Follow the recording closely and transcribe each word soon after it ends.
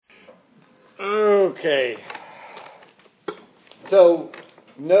Okay. So,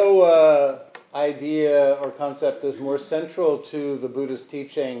 no idea or concept is more central to the Buddha's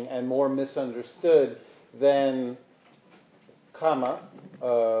teaching and more misunderstood than kama,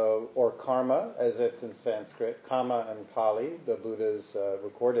 or karma, as it's in Sanskrit. Kama and Pali, the Buddha's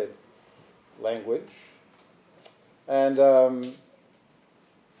recorded language. And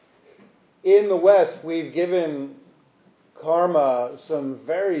in the West, we've given karma some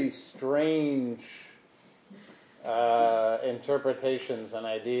very strange interpretations and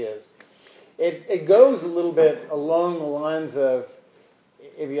ideas. It goes a little bit along the lines of,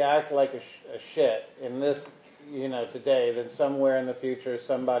 if you act like a shit in this, today, then somewhere in the future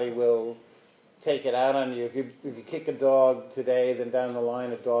somebody will take it out on you. If you kick a dog today, then down the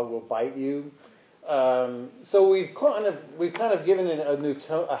line a dog will bite you. So we've kind of given it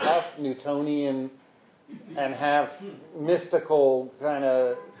a half Newtonian and half mystical kind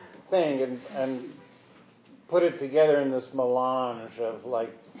of thing, and put it together in this melange of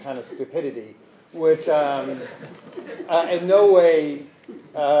like kind of stupidity, which in no way,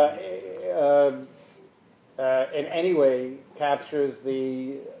 in any way, captures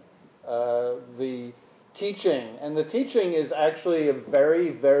the teaching. And the teaching is actually a very,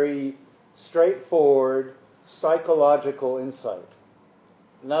 very straightforward psychological insight.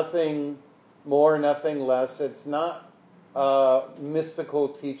 Nothing more, nothing less. It's not mystical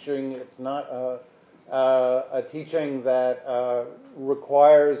teaching. It's not a teaching that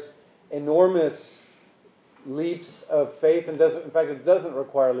requires enormous leaps of faith, and it doesn't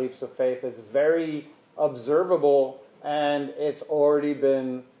require leaps of faith. It's very observable, and it's already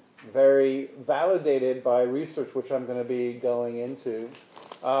been very validated by research, which I'm going to be going into.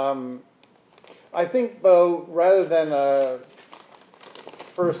 I think, though, rather than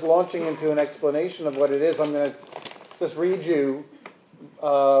first launching into an explanation of what it is, I'm going to just read you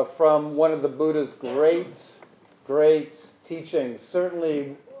from one of the Buddha's great teachings.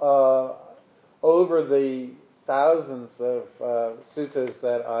 Certainly over the thousands of suttas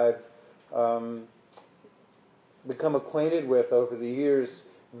that I've become acquainted with over the years,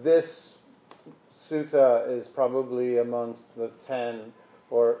 this sutta is probably amongst the 10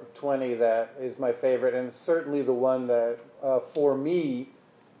 or 20 that is my favorite, and certainly the one that, for me,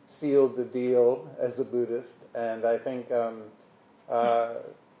 sealed the deal as a Buddhist. And I think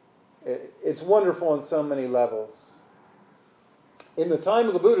it's wonderful on so many levels. In the time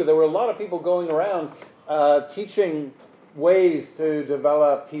of the Buddha, there were a lot of people going around teaching ways to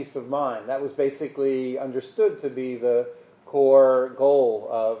develop peace of mind. That was basically understood to be the core goal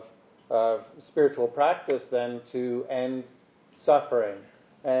of spiritual practice, then, to end suffering.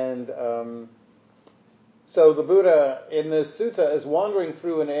 And so the Buddha, in this sutta, is wandering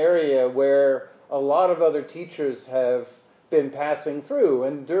through an area where a lot of other teachers have been passing through.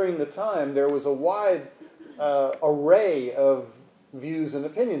 And during the time, there was a wide array of views and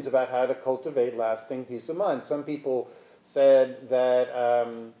opinions about how to cultivate lasting peace of mind. Some people said that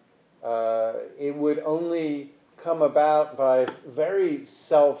it would only come about by very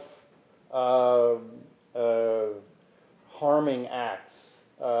harming acts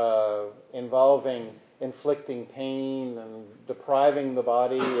involving inflicting pain and depriving the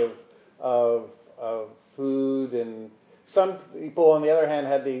body of food. And some people, on the other hand,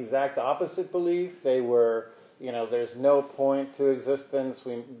 had the exact opposite belief. They were, there's no point to existence.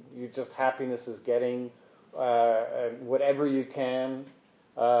 Happiness is getting whatever you can,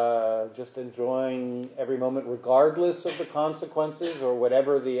 just enjoying every moment regardless of the consequences or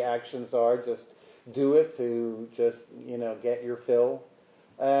whatever the actions are. Just do it to just, get your fill.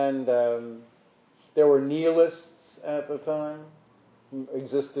 And there were nihilists at the time.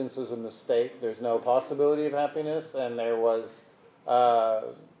 Existence is a mistake. There's no possibility of happiness. And there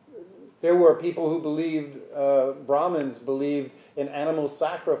were people who believed, Brahmins believed in animal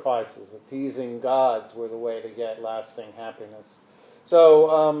sacrifices. Appeasing gods were the way to get lasting happiness.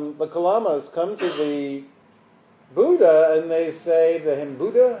 So the Kalamas come to the Buddha and they say to him,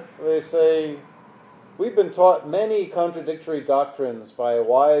 Buddha, they say, we've been taught many contradictory doctrines by a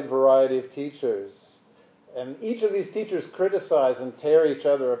wide variety of teachers. And each of these teachers criticize and tear each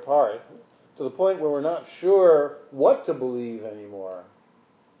other apart to the point where we're not sure what to believe anymore.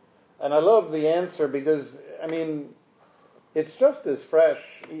 And I love the answer because, it's just as fresh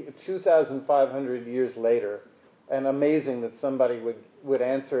 2,500 years later, and amazing that somebody would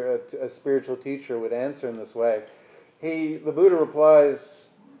answer, a spiritual teacher would answer in this way. The Buddha replies,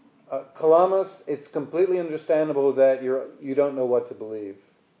 Kalamas, it's completely understandable that you don't know what to believe.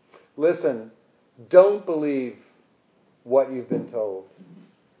 Listen, don't believe what you've been told.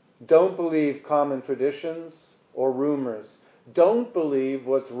 Don't believe common traditions or rumors. Don't believe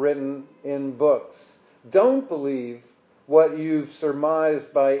what's written in books. Don't believe what you've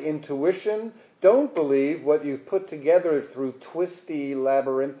surmised by intuition. Don't believe what you've put together through twisty,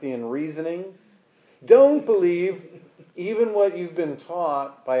 labyrinthian reasoning. Don't believe even what you've been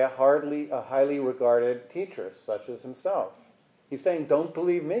taught by a highly regarded teacher, such as himself. He's saying, don't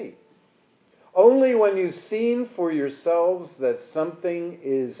believe me. Only when you've seen for yourselves that something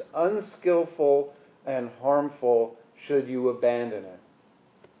is unskillful and harmful should you abandon it.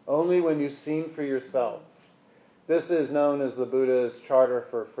 Only when you've seen for yourself. This is known as the Buddha's Charter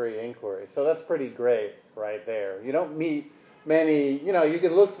for Free Inquiry. So that's pretty great right there. You don't meet many, you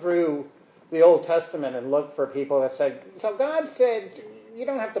can look through the Old Testament and look for people that said, so God said, you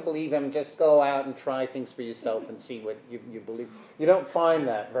don't have to believe him, just go out and try things for yourself and see what you believe. You don't find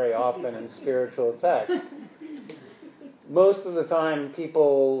that very often in spiritual texts. Most of the time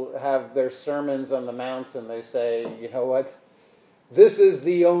people have their sermons on the mounts and they say, you know what, this is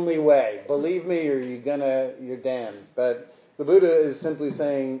the only way. Believe me or you're damned. But the Buddha is simply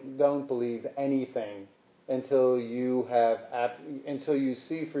saying, don't believe anything until you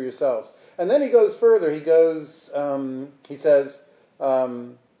see for yourselves. And then he goes further. He says,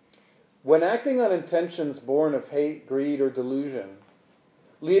 when acting on intentions born of hate, greed, or delusion,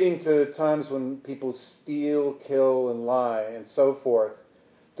 leading to times when people steal, kill, and lie, and so forth,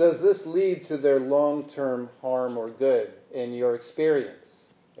 does this lead to their long-term harm or good in your experience?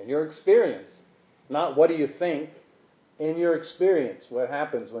 In your experience. Not what do you think. In your experience. What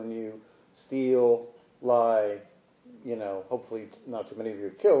happens when you steal, lie, hopefully not too many of you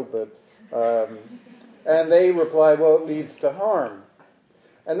are killed, but and they reply, well, it leads to harm.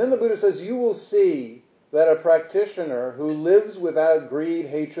 And then the Buddha says, you will see that a practitioner who lives without greed,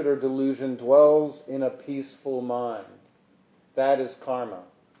 hatred, or delusion dwells in a peaceful mind. That is karma.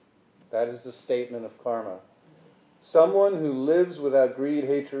 That is the statement of karma. Someone who lives without greed,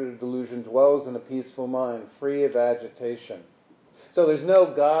 hatred, or delusion dwells in a peaceful mind, free of agitation. So there's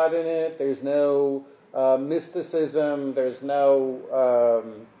no God in it. There's no mysticism. There's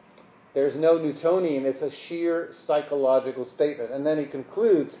no Newtonian. It's a sheer psychological statement. And then he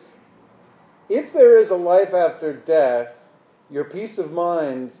concludes, if there is a life after death, your peace of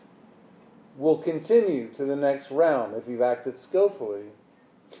mind will continue to the next realm if you've acted skillfully.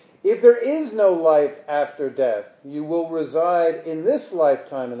 If there is no life after death, you will reside in this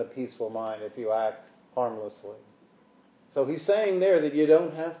lifetime in a peaceful mind if you act harmlessly. So he's saying there that you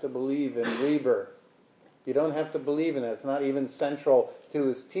don't have to believe in rebirth. You don't have to believe in it. It's not even central to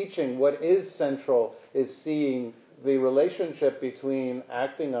his teaching. What is central is seeing the relationship between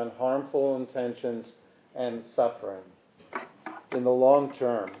acting on harmful intentions and suffering in the long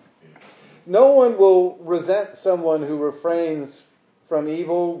term. No one will resent someone who refrains from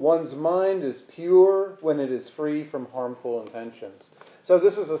evil. One's mind is pure when it is free from harmful intentions. So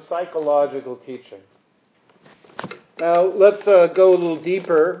this is a psychological teaching. Now let's go a little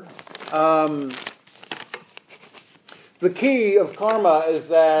deeper. The key of karma is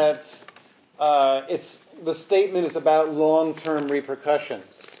that the statement is about long-term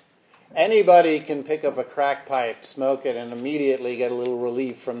repercussions. Anybody can pick up a crack pipe, smoke it, and immediately get a little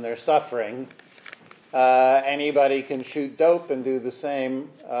relief from their suffering. Anybody can shoot dope and do the same,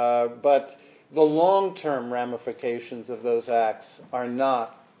 but the long-term ramifications of those acts are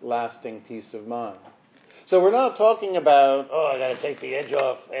not lasting peace of mind. So we're not talking about, I got to take the edge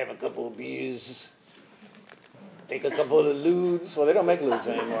off, have a couple of beers, take a couple of lewds. Well, they don't make lewds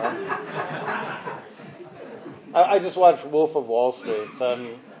anymore. I just watched Wolf of Wall Street, so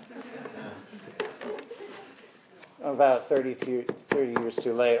I'm about 30 years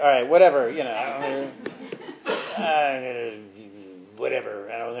too late. All right, whatever, whatever,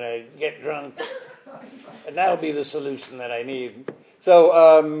 and I'm going to get drunk, and that'll be the solution that I need.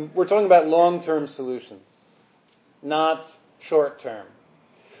 So we're talking about long-term solutions, not short-term.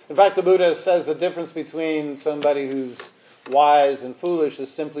 In fact, the Buddha says the difference between somebody who's wise and foolish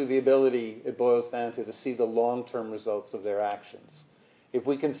is simply the ability, it boils down to see the long-term results of their actions. If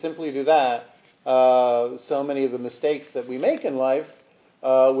we can simply do that, so many of the mistakes that we make in life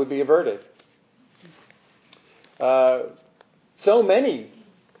would be averted. So many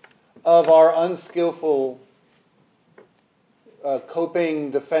of our unskillful coping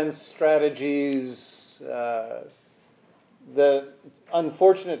defense strategies, the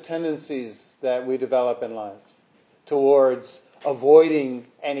unfortunate tendencies that we develop in life towards avoiding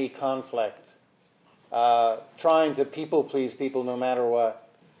any conflict, trying to people-please people no matter what,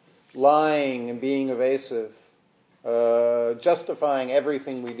 lying and being evasive, justifying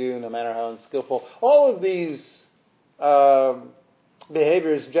everything we do no matter how unskillful. All of these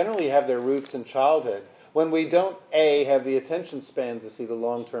behaviors generally have their roots in childhood. when we don't, A, have the attention span to see the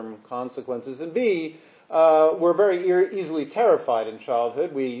long-term consequences, and B, we're very easily terrified in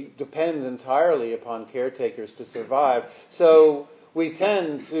childhood. We depend entirely upon caretakers to survive. So we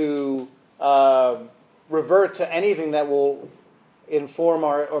tend to revert to anything that will inform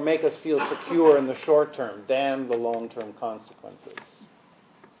or make us feel secure in the short term, damn the long-term consequences.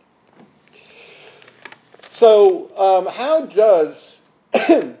 So how does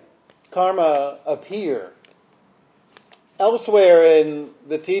karma appear? Elsewhere in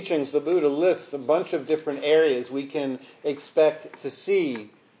the teachings, the Buddha lists a bunch of different areas we can expect to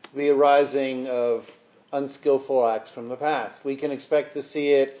see the arising of unskillful acts from the past. We can expect to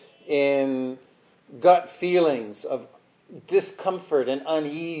see it in gut feelings of discomfort and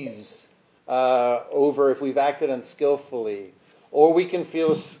unease over if we've acted unskillfully. Or we can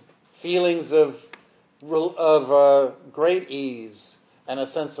feel feelings of great ease and a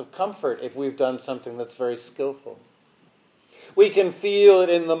sense of comfort if we've done something that's very skillful. We can feel it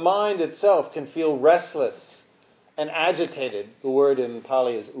in the mind itself, can feel restless and agitated. The word in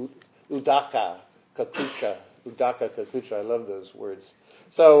Pali is udaka kakucha. Udaka kakucha, I love those words.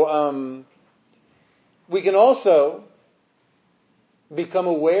 So we can also become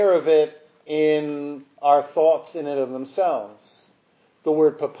aware of it in our thoughts in and of themselves. The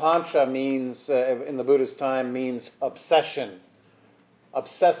word papancha means, in the Buddha's time, means obsession.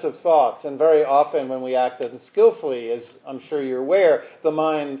 Obsessive thoughts, and very often when we act unskillfully, as I'm sure you're aware, the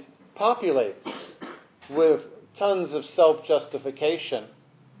mind populates with tons of self-justification,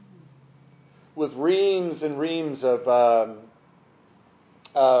 with reams and reams of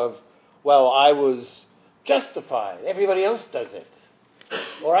well, I was justified, everybody else does it,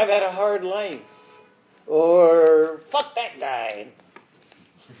 or I've had a hard life, or fuck that guy,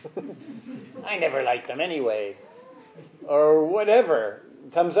 I never liked him anyway, or whatever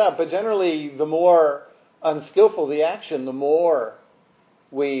comes up. But generally, the more unskillful the action, the more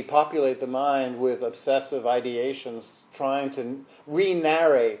we populate the mind with obsessive ideations, trying to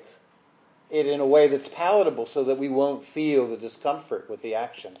re-narrate it in a way that's palatable so that we won't feel the discomfort with the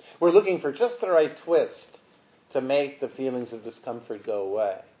action. We're looking for just the right twist to make the feelings of discomfort go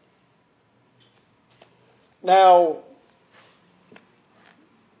away. Now,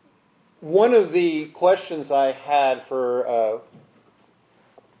 one of the questions I had for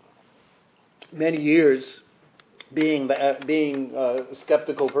many years, being a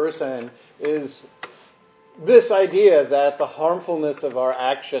skeptical person, is this idea that the harmfulness of our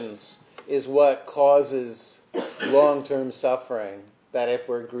actions is what causes long-term suffering. That if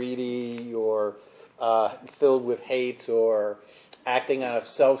we're greedy or filled with hate or acting out of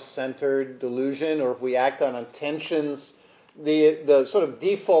self-centered delusion, or if we act on intentions, the sort of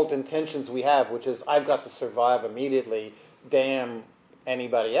default intentions we have, which is I've got to survive immediately, damn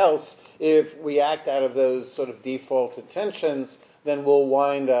anybody else, if we act out of those sort of default intentions, then we'll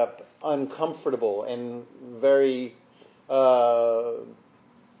wind up uncomfortable and very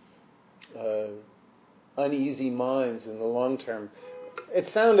uneasy minds in the long term. It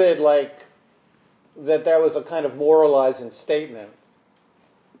sounded like that was a kind of moralizing statement.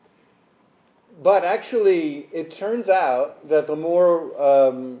 But actually, it turns out that the more,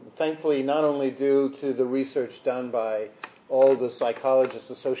 thankfully, not only due to the research done by all the psychologists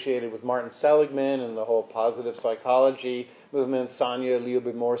associated with Martin Seligman and the whole positive psychology movement, Sonia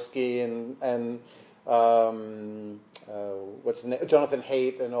Lyubomirsky and Jonathan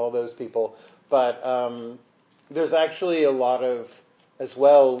Haidt and all those people, but there's actually a lot of, as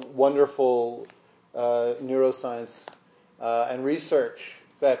well, wonderful neuroscience and research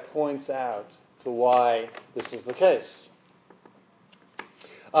that points out to why this is the case.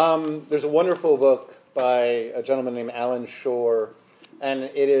 There's a wonderful book by a gentleman named Alan Shore, and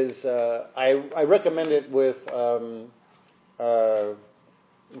it is, I recommend it with the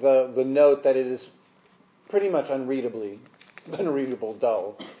note that it is pretty much unreadable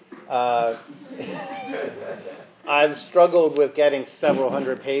dull. I've struggled with getting several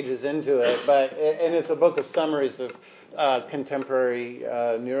hundred pages into it, and it's a book of summaries of contemporary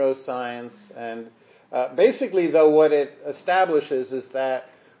neuroscience. And basically, though, what it establishes is that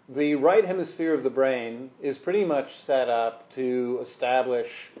the right hemisphere of the brain is pretty much set up to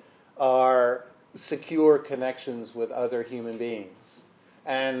establish our secure connections with other human beings.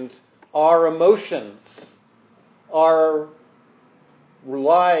 And our emotions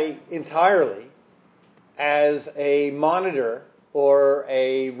rely entirely as a monitor or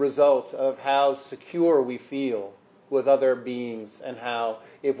a result of how secure we feel with other beings, and how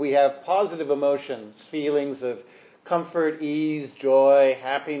if we have positive emotions, feelings of comfort, ease, joy,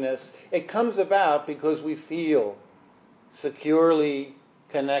 happiness, it comes about because we feel securely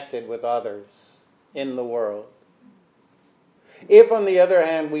connected with others. in the world. If, on the other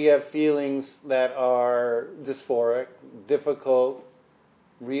hand, we have feelings that are dysphoric, difficult,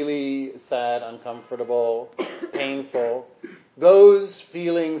 really sad, uncomfortable, painful, those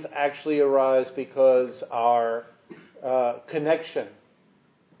feelings actually arise because our connection,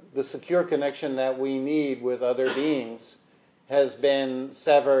 the secure connection that we need with other beings, has been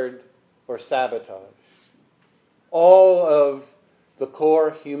severed or sabotaged. All of the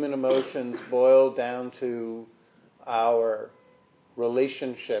core human emotions boil down to our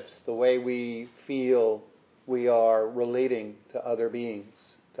relationships, the way we feel we are relating to other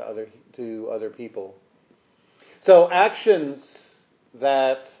beings, to other people. So actions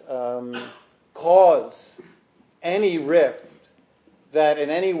that cause any rift, that in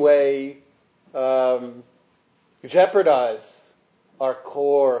any way jeopardize our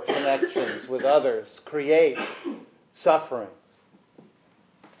core connections with others, create suffering.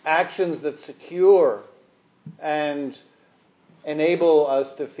 Actions that secure and enable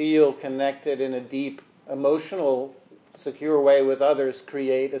us to feel connected in a deep, emotional, secure way with others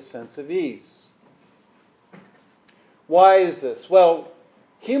create a sense of ease. Why is this? Well,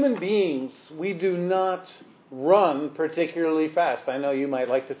 human beings, we do not run particularly fast. I know you might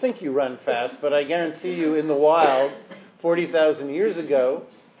like to think you run fast, but I guarantee you in the wild, 40,000 years ago,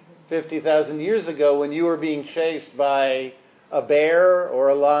 50,000 years ago, when you were being chased by a bear or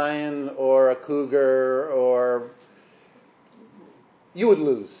a lion or a cougar, or you would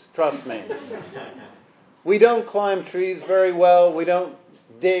lose, trust me. We don't climb trees very well. We don't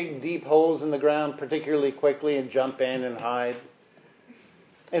dig deep holes in the ground particularly quickly and jump in and hide.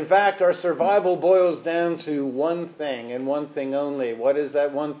 In fact, our survival boils down to one thing and one thing only. What is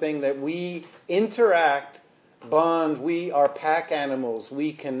that one thing? That we interact, bond. We are pack animals.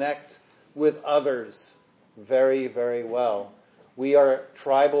 We connect with others very, very well. We are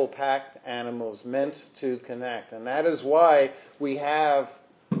tribal pack animals meant to connect. And that is why we have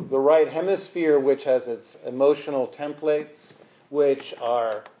the right hemisphere, which has its emotional templates, which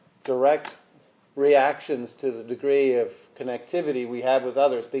are direct reactions to the degree of connectivity we have with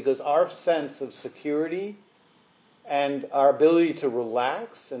others, because our sense of security and our ability to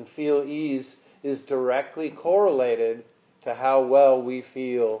relax and feel ease is directly correlated to how well we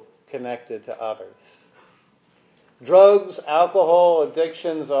feel connected to others. Drugs, alcohol,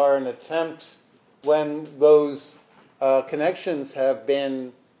 addictions are an attempt, when those connections have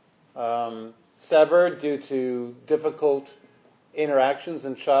been severed due to difficult interactions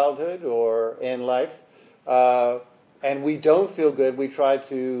in childhood or in life, and we don't feel good, we try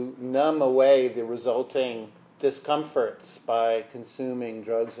to numb away the resulting discomforts by consuming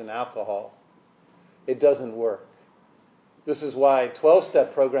drugs and alcohol. It doesn't work. This is why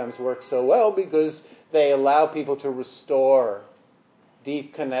 12-step programs work so well, because they allow people to restore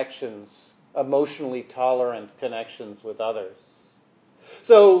deep connections, emotionally tolerant connections with others.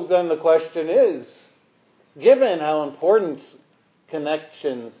 So then the question is, given how important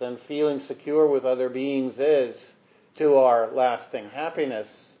connections and feeling secure with other beings is to our lasting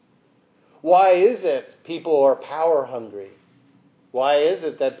happiness, why is it people are power hungry? Why is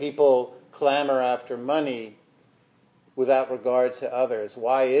it that people clamor after money without regard to others?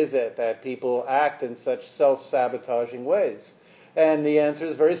 Why is it that people act in such self-sabotaging ways? And the answer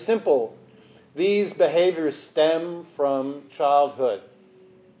is very simple. These behaviors stem from childhood,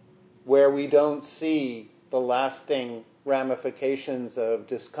 where we don't see the lasting ramifications of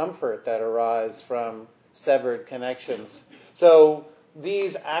discomfort that arise from severed connections. So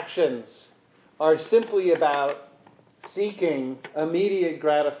these actions are simply about seeking immediate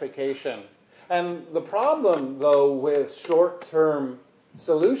gratification. And the problem, though, with short-term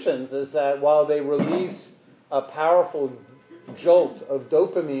solutions is that while they release a powerful jolt of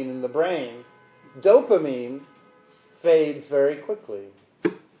dopamine in the brain, dopamine fades very quickly.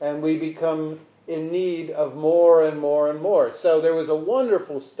 And we become in need of more and more and more. So there was a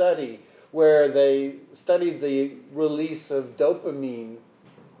wonderful study where they studied the release of dopamine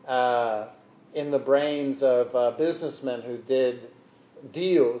in the brains of businessmen who did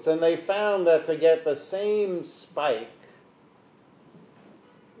deals. And they found that to get the same spike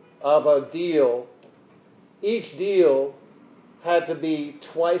of a deal, each deal had to be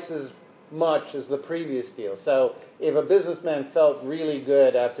twice as much as the previous deal. So if a businessman felt really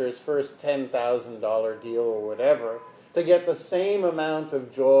good after his first $10,000 deal or whatever, to get the same amount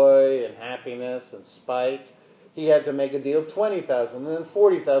of joy and happiness and spike, he had to make a deal of $20,000, and then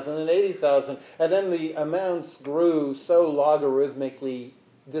 $40,000, and then $80,000, and then the amounts grew so logarithmically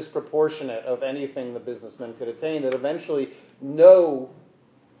disproportionate of anything the businessman could attain that eventually no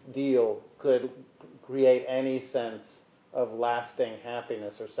deal could create any sense of lasting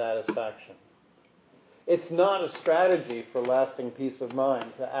happiness or satisfaction. It's not a strategy for lasting peace of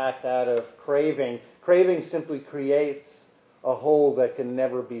mind to act out of craving. Craving simply creates a hole that can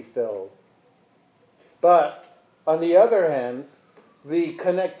never be filled. But, on the other hand, the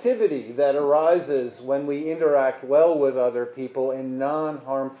connectivity that arises when we interact well with other people in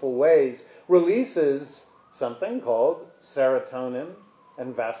non-harmful ways releases something called serotonin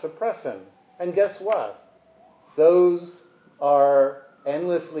and vasopressin. And guess what? Those are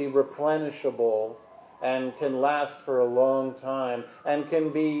endlessly replenishable and can last for a long time and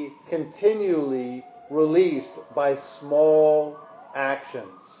can be continually released by small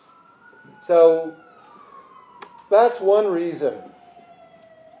actions. So that's one reason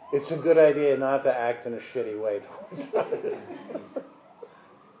it's a good idea not to act in a shitty way towards others.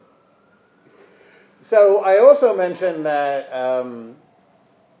 So I also mentioned that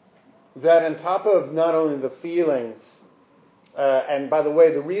that on top of not only the feelings, and by the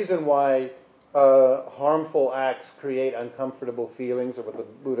way, the reason why harmful acts create uncomfortable feelings, or what the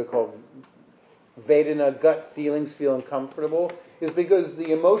Buddha called Vedana, gut feelings, feel uncomfortable, is because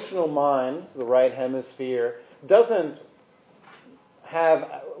the emotional mind, the right hemisphere, doesn't have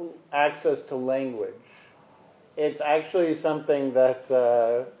access to language. It's actually something that's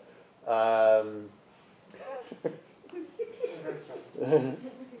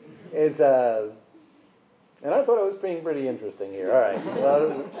it's and I thought I was being pretty interesting here. All right.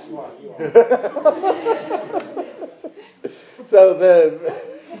 So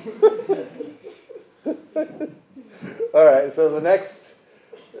all right. So the next.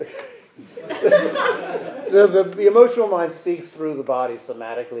 The emotional mind speaks through the body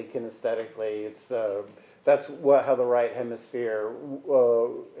somatically, kinesthetically. It's that's how the right hemisphere,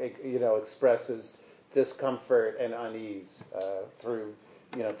 expresses discomfort and unease through,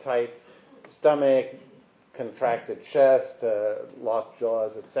 tight stomach, contracted chest, locked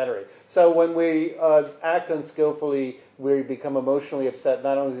jaws, etc. So when we act unskillfully, we become emotionally upset.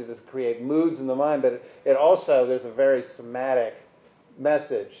 Not only does it create moods in the mind, but it also, there's a very somatic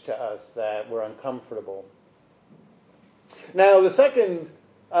message to us that we're uncomfortable. Now, the second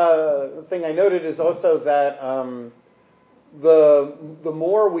thing I noted is also that the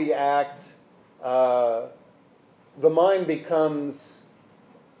more we act, the mind becomes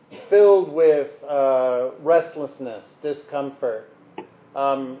filled with restlessness, discomfort.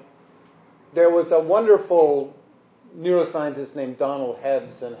 There was a wonderful neuroscientist named Donald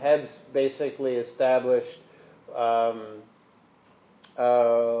Hebbs, and Hebbs basically established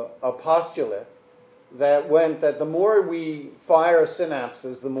a postulate that went that the more we fire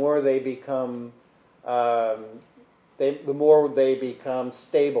synapses, the more they become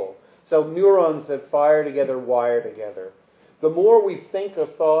stable. So neurons that fire together wire together. The more we think a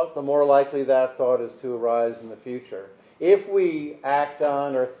thought, the more likely that thought is to arise in the future. If we act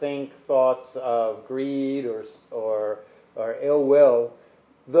on or think thoughts of greed or ill will,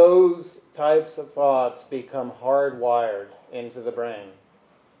 those types of thoughts become hardwired into the brain.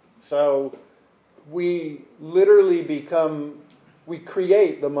 So we literally we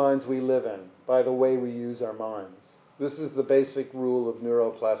create the minds we live in by the way we use our minds. This is the basic rule of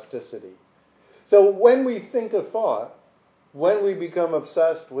neuroplasticity. So when we think a thought, when we become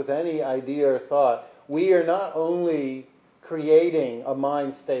obsessed with any idea or thought, we are not only creating a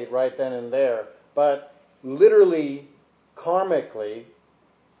mind state right then and there, but literally, karmically,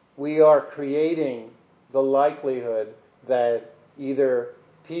 we are creating the likelihood that either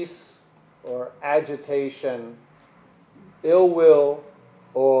peace or agitation, ill will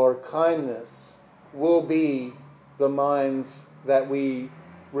or kindness will be the minds that we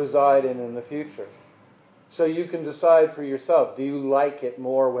reside in the future. So you can decide for yourself, do you like it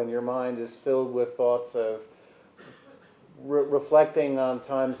more when your mind is filled with thoughts of reflecting on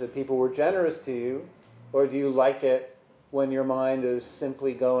times that people were generous to you, or do you like it when your mind is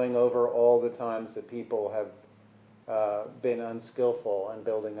simply going over all the times that people have been unskillful and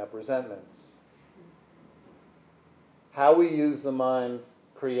building up resentments? How we use the mind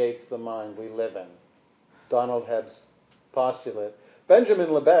creates the mind we live in. Donald Hebb's postulate. Benjamin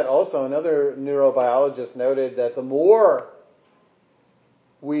Libet, also another neurobiologist, noted that the more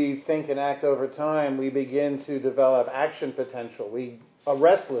we think and act over time, we begin to develop action potential, a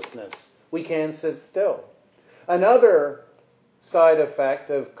restlessness. We can't sit still. Another side effect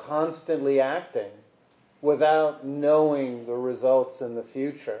of constantly acting without knowing the results in the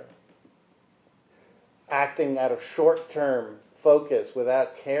future, acting out of short-term focus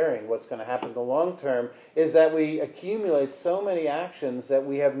without caring what's going to happen in the long term, is that we accumulate so many actions that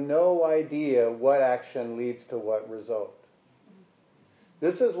we have no idea what action leads to what result.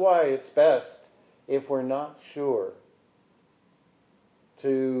 This is why it's best, if we're not sure,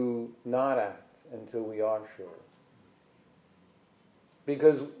 to not act until we are sure.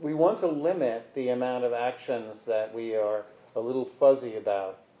 Because we want to limit the amount of actions that we are a little fuzzy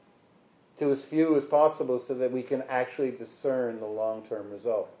about to as few as possible so that we can actually discern the long-term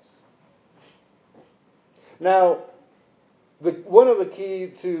results. Now, one of the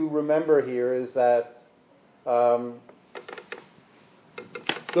key to remember here is that the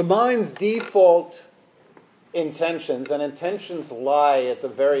mind's default intentions, and intentions lie at the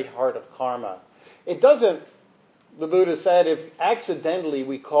very heart of karma. It doesn't, the Buddha said, if accidentally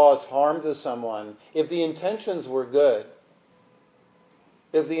we cause harm to someone, if the intentions were good,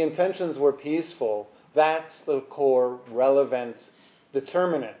 if the intentions were peaceful, that's the core relevant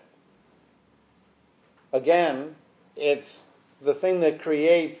determinant. Again, it's the thing that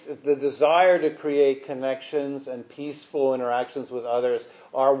creates, it's the desire to create connections and peaceful interactions with others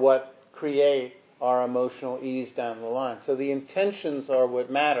are what create our emotional ease down the line. So the intentions are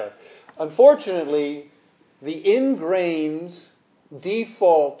what matter. Unfortunately, the ingrained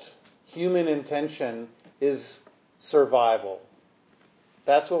default human intention is survival.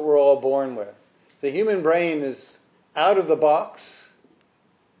 That's what we're all born with. The human brain is out of the box.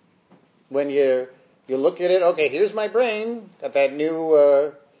 When you look at it, okay, here's my brain, got that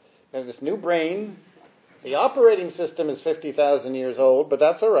this new brain. The operating system is 50,000 years old, but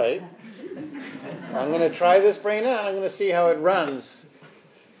that's all right. I'm going to try this brain out. I'm going to see how it runs.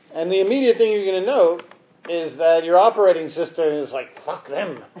 And the immediate thing you're going to note is that your operating system is like, fuck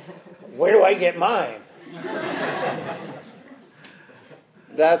them. Where do I get mine?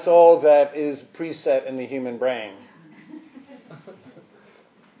 That's all that is preset in the human brain.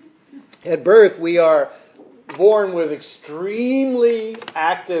 At birth, we are born with extremely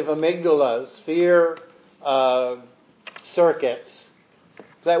active amygdalas, fear circuits,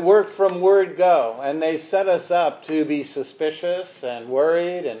 that work from word go. And they set us up to be suspicious and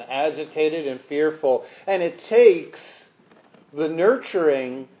worried and agitated and fearful. And it takes the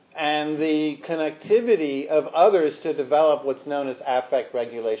nurturing and the connectivity of others to develop what's known as affect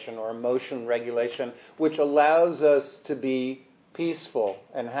regulation or emotion regulation, which allows us to be peaceful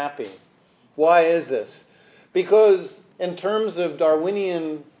and happy. Why is this? Because in terms of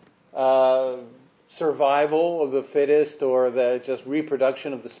Darwinian survival of the fittest or the just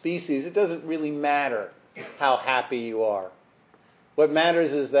reproduction of the species, it doesn't really matter how happy you are. What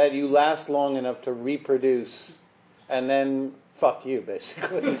matters is that you last long enough to reproduce, and then fuck you,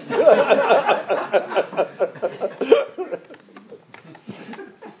 basically.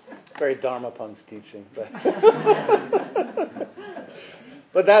 Very Dharmapun's teaching.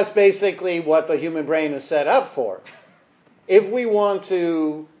 But that's basically what the human brain is set up for. If we want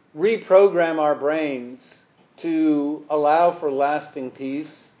to reprogram our brains to allow for lasting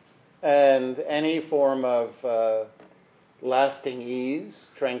peace and any form of lasting ease,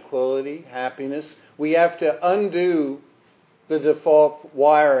 tranquility, happiness, we have to undo the default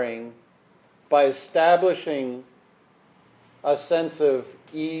wiring by establishing a sense of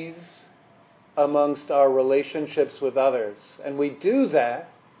ease amongst our relationships with others. And we do that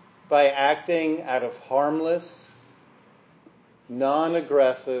by acting out of harmless,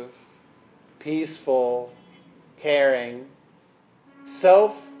 non-aggressive, peaceful, caring,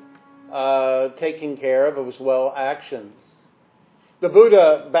 taking care of as well actions. The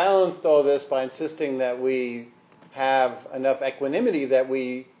Buddha balanced all this by insisting that we have enough equanimity that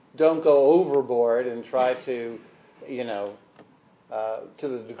we don't go overboard and try to, to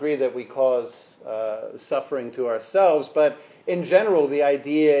the degree that we cause suffering to ourselves. But in general, the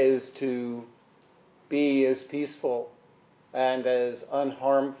idea is to be as peaceful and as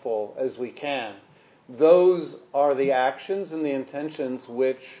unharmful as we can. Those are the actions and the intentions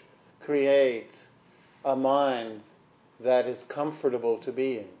which create a mind that is comfortable to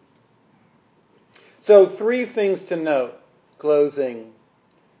be in. So 3 things to note, closing.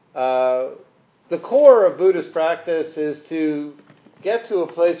 The core of Buddhist practice is to get to a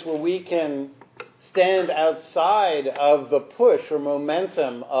place where we can stand outside of the push or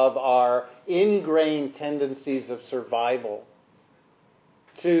momentum of our ingrained tendencies of survival,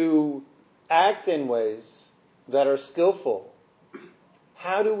 to act in ways that are skillful.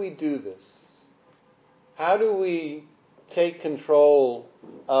 How do we do this? How do we take control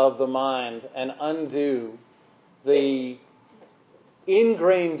of the mind and undo the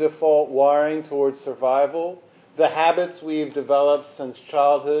ingrained default wiring towards survival, the habits we've developed since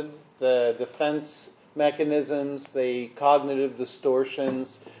childhood, the defense mechanisms, the cognitive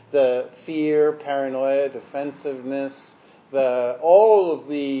distortions, the fear, paranoia, defensiveness, all of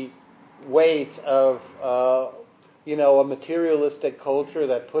the weight of a materialistic culture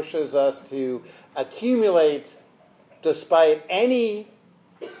that pushes us to accumulate despite any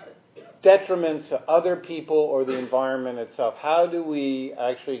detriment to other people or the environment itself? How do we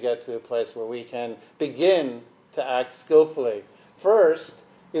actually get to a place where we can begin to act skillfully? First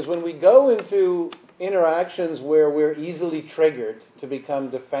is when we go into interactions where we're easily triggered to become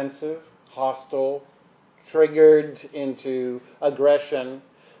defensive, hostile, triggered into aggression,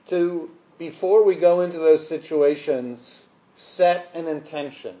 to, before we go into those situations, set an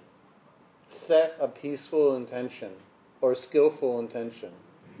intention. Set a peaceful intention or skillful intention.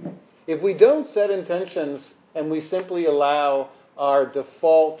 If we don't set intentions and we simply allow our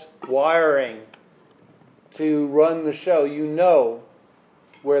default wiring to run the show, you know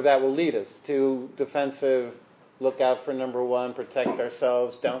where that will lead us. To defensive, look out for number one, protect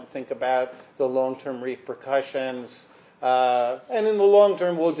ourselves, don't think about the long-term repercussions. And in the long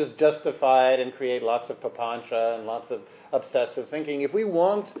term, we'll just justify it and create lots of papancha and lots of obsessive thinking. If we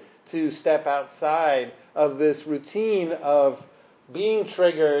want to step outside of this routine of being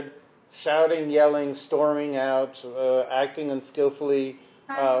triggered, shouting, yelling, storming out, acting unskillfully,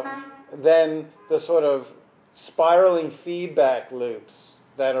 then the sort of spiraling feedback loops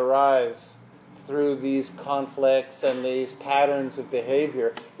that arise through these conflicts and these patterns of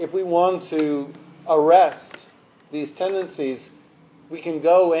behavior, if we want to arrest these tendencies, we can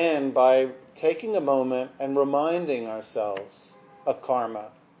go in by taking a moment and reminding ourselves of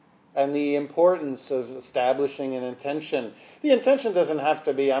karma and the importance of establishing an intention. The intention doesn't have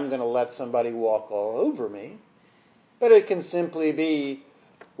to be, I'm going to let somebody walk all over me, but it can simply be,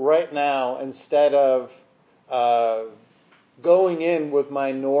 right now, instead of going in with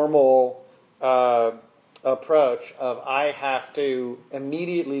my normal approach of I have to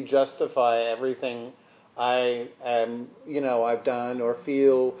immediately justify everything I've done, or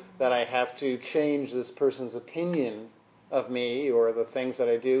feel that I have to change this person's opinion of me or the things that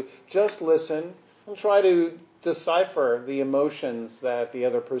I do. Just listen and try to decipher the emotions that the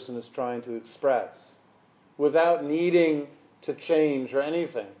other person is trying to express without needing to change or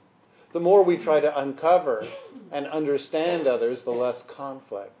anything. The more we try to uncover and understand others, the less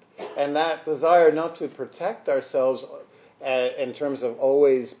conflict. And that desire not to protect ourselves in terms of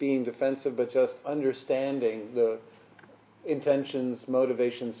always being defensive, but just understanding the intentions,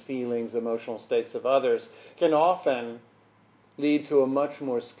 motivations, feelings, emotional states of others, can often lead to a much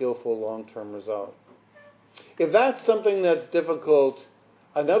more skillful long-term result. If that's something that's difficult,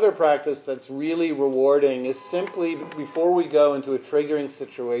 another practice that's really rewarding is simply, before we go into a triggering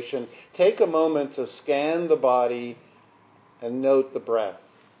situation, take a moment to scan the body and note the breath.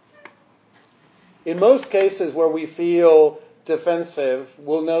 In most cases where we feel defensive,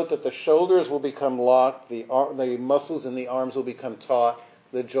 we'll note that the shoulders will become locked, the muscles in the arms will become taut,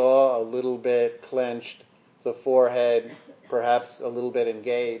 the jaw a little bit clenched, the forehead perhaps a little bit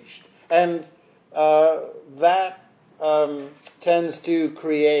engaged. And that tends to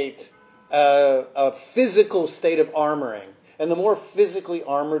create a physical state of armoring. And the more physically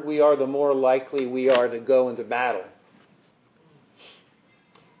armored we are, the more likely we are to go into battle.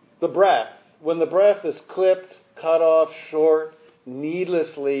 The breath. When the breath is clipped, cut off, short,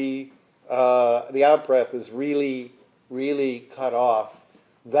 needlessly, the out-breath is really, really cut off,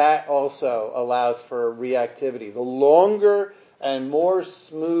 that also allows for reactivity. The longer and more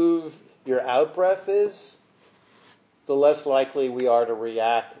smooth your out-breath is, the less likely we are to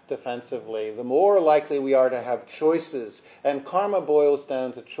react defensively. The more likely we are to have choices. And karma boils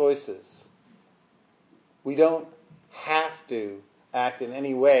down to choices. We don't have to act in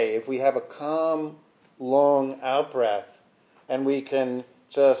any way. If we have a calm, long out-breath and we can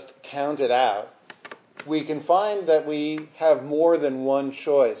just count it out, we can find that we have more than one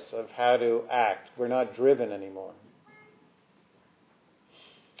choice of how to act. We're not driven anymore.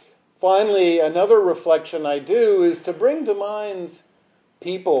 Finally, another reflection I do is to bring to mind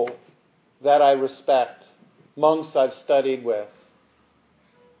people that I respect, monks I've studied with,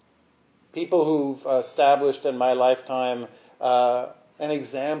 people who've established in my lifetime an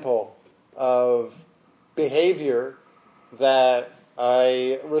example of behavior that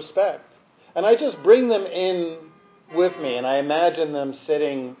I respect. And I just bring them in with me, and I imagine them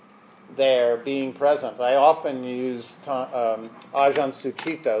sitting there being present. I often use Ajahn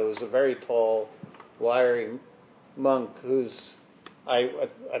Sucitto, who's a very tall, wiry monk I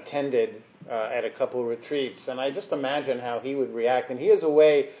attended at a couple retreats, and I just imagine how he would react. And he has a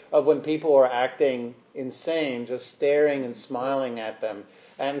way of, when people are acting insane, just staring and smiling at them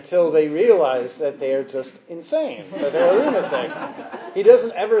until they realize that they're just insane, that they're a lunatic. He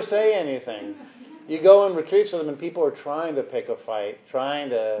doesn't ever say anything. You go on retreats with him and people are trying to pick a fight, trying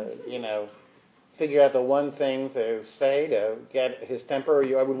to, figure out the one thing to say to get his temper.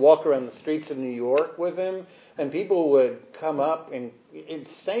 I would walk around the streets of New York with him, and people would come up in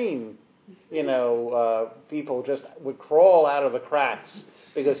insane people just would crawl out of the cracks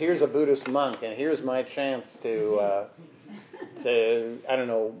because here's a Buddhist monk and here's my chance to I don't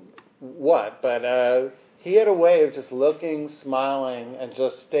know what, but he had a way of just looking, smiling, and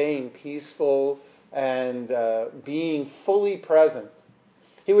just staying peaceful and being fully present.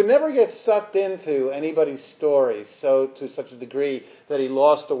 He would never get sucked into anybody's story to such a degree that he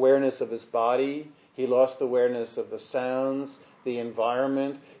lost awareness of his body, he lost awareness of the sounds, the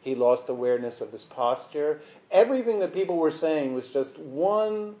environment, he lost awareness of his posture. Everything that people were saying was just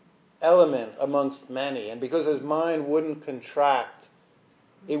one element amongst many, and because his mind wouldn't contract,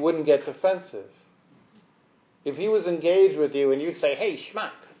 it wouldn't get defensive. If he was engaged with you and you'd say, "Hey,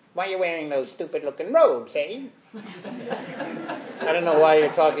 schmuck, why are you wearing those stupid-looking robes, eh?" I don't know why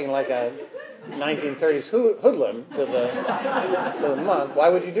you're talking like a 1930s hoodlum to the monk. Why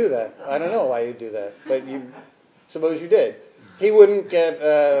would you do that? I don't know why you'd do that, but suppose you did. He wouldn't get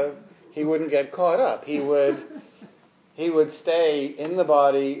caught up. He would stay in the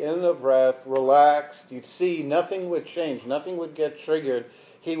body, in the breath, relaxed. You'd see nothing would change, nothing would get triggered.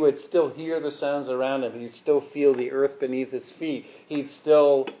 He would still hear the sounds around him. He'd still feel the earth beneath his feet. He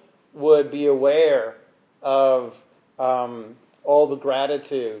still would be aware of all the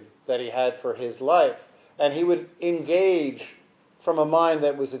gratitude that he had for his life. And he would engage from a mind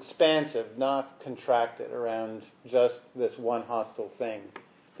that was expansive, not contracted around just this one hostile thing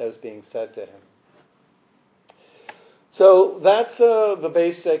that was being said to him. So that's the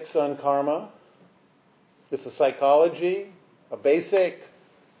basics on karma. It's a psychology, a basic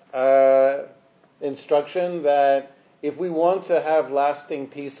instruction that if we want to have lasting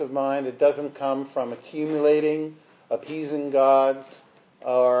peace of mind, it doesn't come from accumulating, appeasing gods,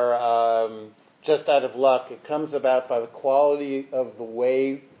 or just out of luck. It comes about by the quality of the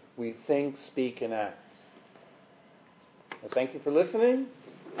way we think, speak, and act. Well, thank you for listening.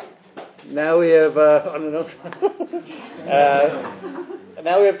 Now we have,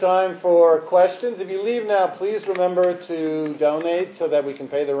 now we have time for questions. If you leave now, please remember to donate so that we can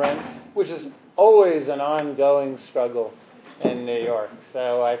pay the rent, which is always an ongoing struggle in New York.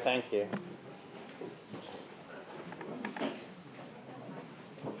 So I thank you.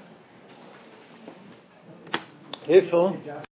 Beautiful.